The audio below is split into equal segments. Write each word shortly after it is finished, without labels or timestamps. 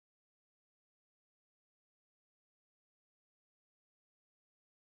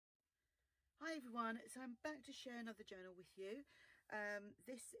Hi everyone, so I'm back to share another journal with you.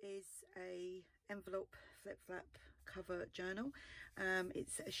 This is a envelope flip flap cover journal.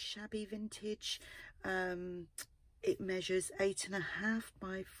 It's a Shabby Vintage. It measures 8.5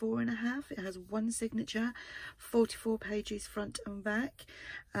 by 4.5. It has one signature, 44 pages front and back.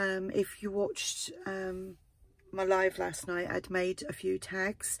 If you watched my live last night, I'd made a few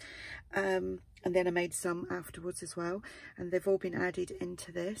tags and then I made some afterwards as well, and they've all been added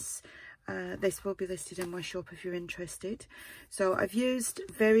into this. This will be listed in my shop if you're interested. So I've used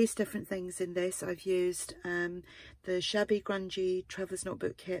various different things in this. I've used the Shabby Grungy Traveller's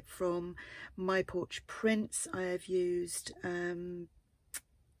Notebook kit from MyPorchPrints. I have used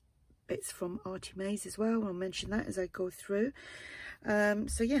bits from ARTYmaze as well. I'll mention that as I go through.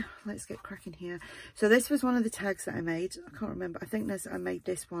 So yeah, let's get cracking here. So this was one of the tags that I made. I can't remember. I think I made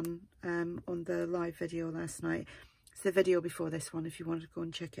this one on the live video last night. It's the video before this one if you wanted to go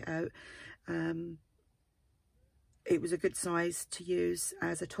and check it out. It was a good size to use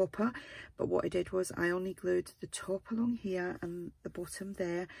as a topper, but what I did was I only glued the top along here and the bottom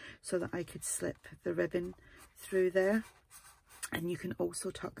there so that I could slip the ribbon through there. And you can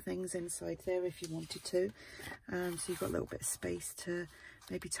also tuck things inside there if you wanted to. So you've got a little bit of space to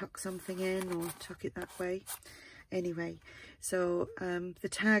maybe tuck something in or tuck it that way. Anyway, so the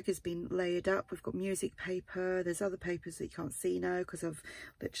tag has been layered up. We've got music paper. There's other papers that you can't see now because I've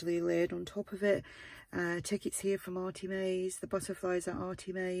literally layered on top of it. Tickets here from ARTYmaze. The butterflies are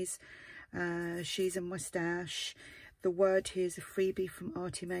ARTYmaze. She's a mustache. The word here is a freebie from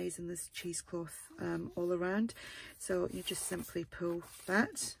ARTYmaze, and there's cheesecloth all around. So you just simply pull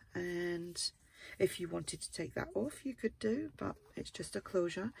that, and if you wanted to take that off, you could do, but it's just a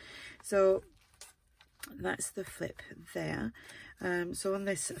closure. So that's the flip there. So on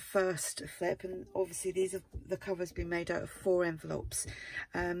this first flip, and obviously the cover's been made out of 4 envelopes.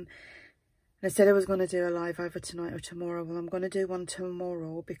 I said I was going to do a live either tonight or tomorrow. Well, I'm going to do one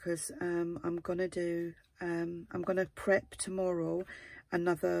tomorrow because I'm going to prep tomorrow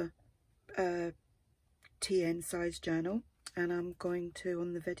another TN size journal, and I'm going to,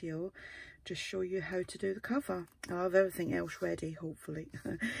 on the video, just show you how to do the cover. I'll have everything else ready, hopefully,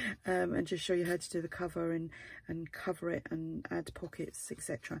 and just show you how to do the cover and cover it and add pockets,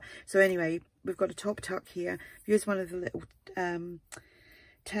 etc. So anyway, we've got a top tuck here. I've used one of the little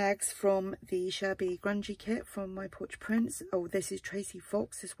tags from the Shabby Grungy kit from MyPorchPrints. Oh, this is Tracie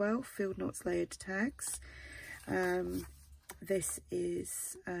Fox as well, field notes layered tags. This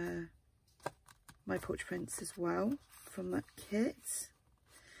is MyPorchPrints as well from that kit,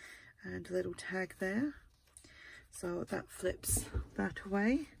 and a little tag there. So that flips that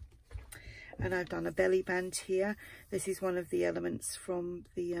away. And I've done a belly band here. This is one of the elements from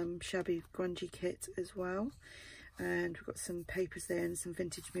the Shabby Grungy kit as well. And we've got some papers there and some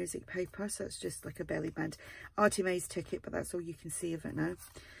vintage music paper, so it's just like a belly band. ARTYmaze ticket, but that's all you can see of it now.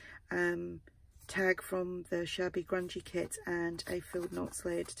 Tag from the Shabby Grungy kit, and a field notes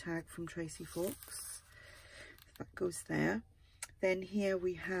layered tag from Tracie Fox. That goes there. Then here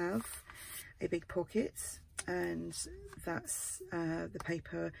we have a big pocket, and that's the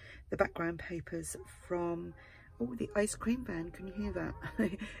paper, the background papers from, oh, the ice cream van. Can you hear that?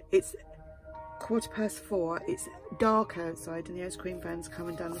 It's 4:15. It's dark outside and the ice cream van's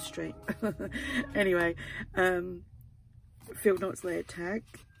coming down the street. Anyway, field notes layered tag,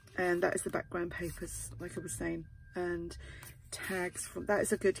 and that is the background papers, like I was saying, and tags from that.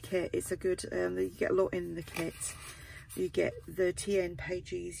 Is a good kit. It's a good you get a lot in the kit. You get the TN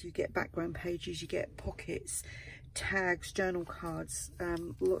pages, you get background pages, you get pockets, tags, journal cards,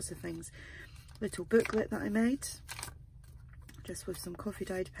 lots of things. Little booklet that I made just with some coffee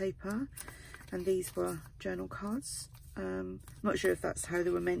dyed paper, and these were journal cards. Not sure if that's how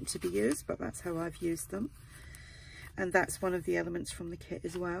they were meant to be used, but that's how I've used them. And that's one of the elements from the kit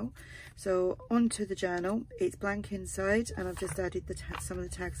as well. So onto the journal, it's blank inside, and I've just added some of the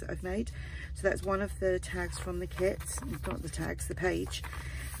tags that I've made. So that's one of the tags from the kit, not the tags, the page.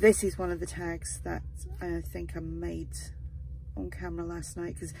 This is one of the tags that I think I made on camera last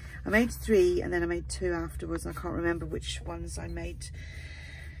night, because I made 3 and then I made 2 afterwards. I can't remember which ones I made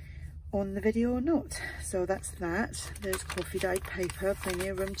on the video or not. So that's that. There's coffee dyed paper, plenty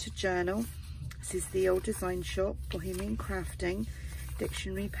of room to journal. This is the Old Design Shop, Bohemian Crafting,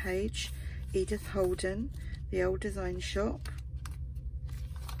 dictionary page, Edith Holden, the Old Design Shop,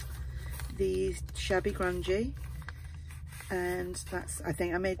 the Shabby Grungy, and that's, I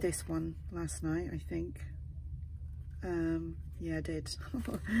think I made this one last night, I think. Yeah, I did.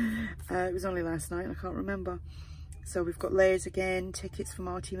 It was only last night, I can't remember. So we've got layers again, tickets from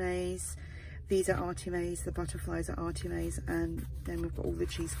ARTYmaze, these are ARTYmaze, the butterflies are ARTYmaze, and then we've got all the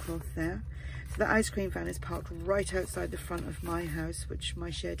cheesecloth there. So the ice cream van is parked right outside the front of my house, which my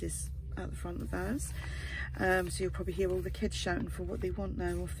shed is at the front of ours. So you'll probably hear all the kids shouting for what they want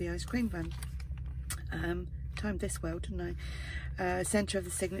now off the ice cream van. Timed this well, didn't I? Centre of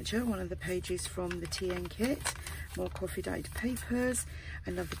the signature, one of the pages from the TN kit, more coffee dyed papers,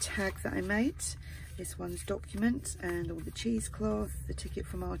 another tag that I made. This one's document and all the cheesecloth, the ticket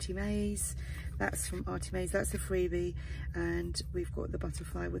from ARTYmaze, that's from ARTYmaze, that's a freebie, and we've got the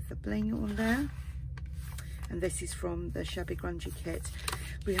butterfly with the bling on there. And this is from the Shabby Grungy kit.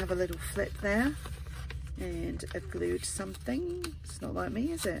 We have a little flip there, and I've glued something. It's not like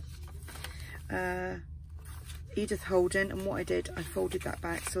me, is it? Edith Holden, and what I did, I folded that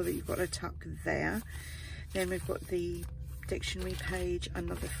back so that you've got a tuck there. Then we've got the dictionary page,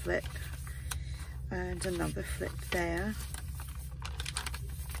 another flip, and another flip there.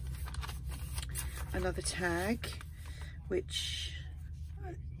 Another tag, which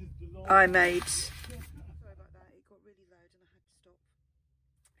I made. Sorry about that, it got really loud and I had to stop.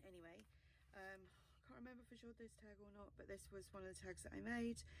 Anyway, can't remember for sure this tag or not, but this was one of the tags that I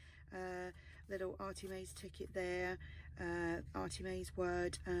made. Little ARTYmaze ticket there, ARTYmaze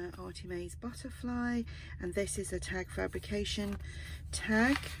word, ARTYmaze butterfly, and this is a tag fabrication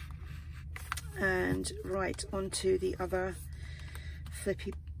tag. And right onto the other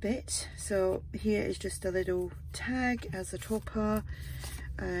flippy bit. So here is just a little tag as a topper,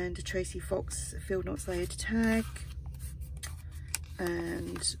 and a Tracie Fox Field Notes layered tag,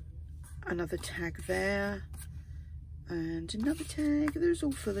 and another tag there, and another tag. There's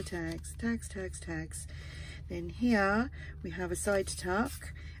all full of tags, tags, tags, tags. Then here we have a side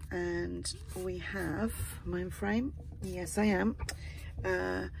tuck, and we have mind frame. Yes, I am.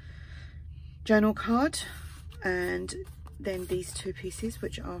 Journal card, and then these two pieces,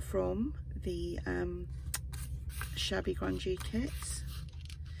 which are from the Shabby Grungy kit.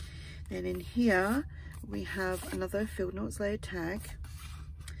 Then in here we have another Field Notes layered tag.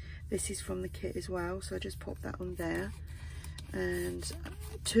 This is from the kit as well, so I just popped that on there. And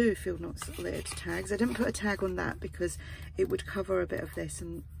two Field Notes layered tags. I didn't put a tag on that because it would cover a bit of this,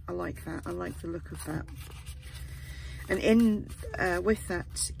 and I like that. I like the look of that. And in with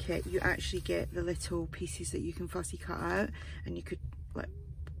that kit, you actually get the little pieces that you can fussy cut out, and you could like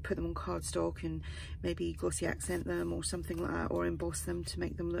put them on cardstock and maybe glossy accent them or something like that, or emboss them to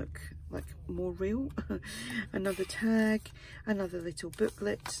make them look like more real. Another tag, another little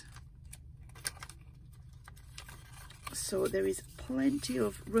booklet. So there is plenty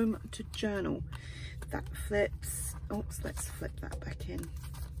of room to journal. That flips. Oops, let's flip that back in.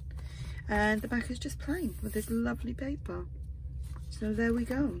 And the back is just plain with this lovely paper. So there we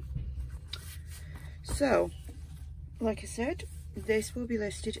go. So, like I said, this will be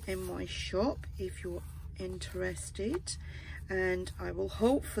listed in my shop if you're interested. And I will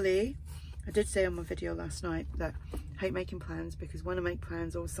hopefully, I did say on my video last night that I hate making plans, because when I make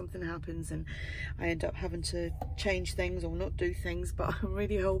plans or something happens and I end up having to change things or not do things. But I'm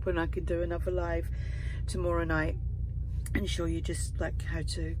really hoping I can do another live tomorrow night and show you just like how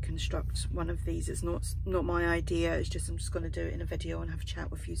to construct one of these. It's not my idea, it's just I'm just going to do it in a video and have a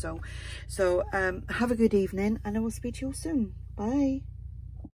chat with you. So have a good evening, and I will speak to you all soon. Bye.